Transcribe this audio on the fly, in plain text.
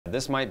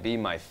This might be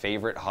my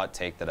favorite hot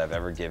take that I've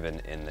ever given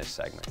in this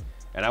segment.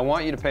 And I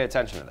want you to pay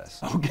attention to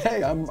this.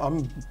 Okay,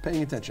 I'm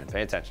paying attention.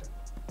 Pay attention.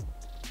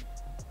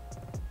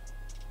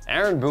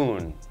 Aaron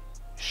Boone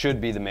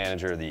should be the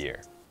manager of the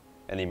year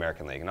in the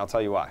American League, and I'll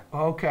tell you why.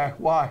 Okay,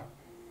 why?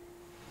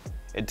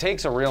 It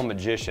takes a real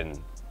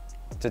magician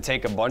to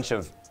take a bunch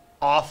of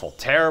awful,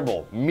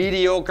 terrible,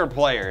 mediocre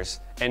players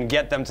and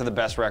get them to the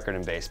best record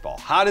in baseball.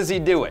 How does he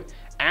do it?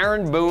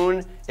 Aaron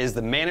Boone is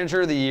the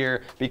manager of the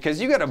year because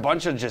you got a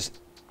bunch of just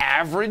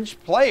average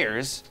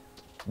players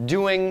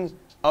doing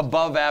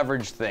above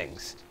average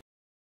things.